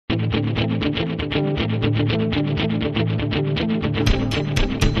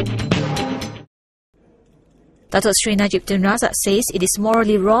Datuk Seri Najib Razak says it is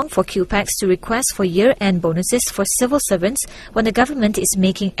morally wrong for Cuepacs to request for year-end bonuses for civil servants when the government is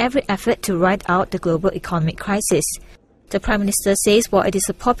making every effort to ride out the global economic crisis. The Prime Minister says while it is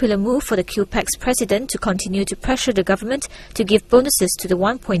a popular move for the Cuepacs President to continue to pressure the government to give bonuses to the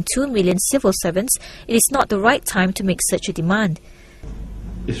 1.2 million civil servants, it is not the right time to make such a demand.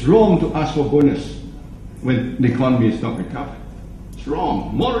 It's wrong to ask for bonus when the economy is not recovered. It's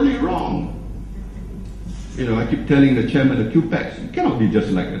wrong, morally wrong. You know, I keep telling the chairman of Cuepacs, it cannot be just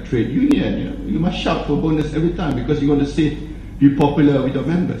like a trade union. You know? You must shout for bonus every time because you want to be popular with your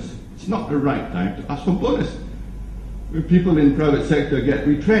members. It's not the right time to ask for bonus. When people in the private sector get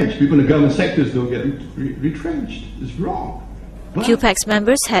retrenched, people in the government sectors don't get retrenched. It's wrong. Cuepacs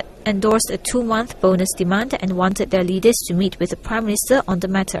members had endorsed a 2-month bonus demand and wanted their leaders to meet with the Prime Minister on the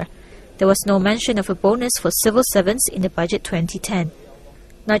matter. There was no mention of a bonus for civil servants in the Budget 2010.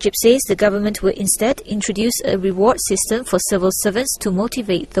 Najib says the government will instead introduce a reward system for civil servants to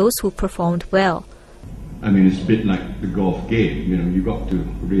motivate those who performed well. I mean, it's a bit like the golf game. You know, you got to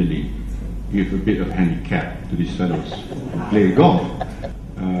really give a bit of handicap to these fellows who play golf.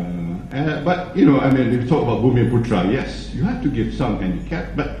 But, you know, I mean, if you talk about Bumi Putra, yes, you have to give some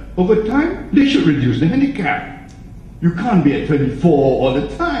handicap, but over time, they should reduce the handicap. You can't be at 24 all the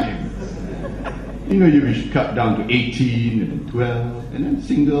time. You know, you should cut down to 18 and then 12 and then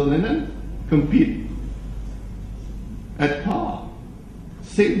single and then compete at par,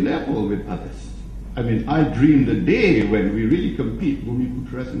 same level with others. I mean, I dream the day when we really compete, Bumi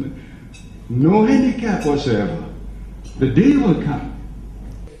Putra, no handicap whatsoever. The day will come.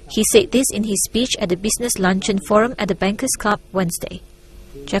 He said this in his speech at the Business Luncheon Forum at the Bankers Club Wednesday.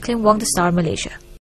 Jacqueline Wong, The Star, Malaysia.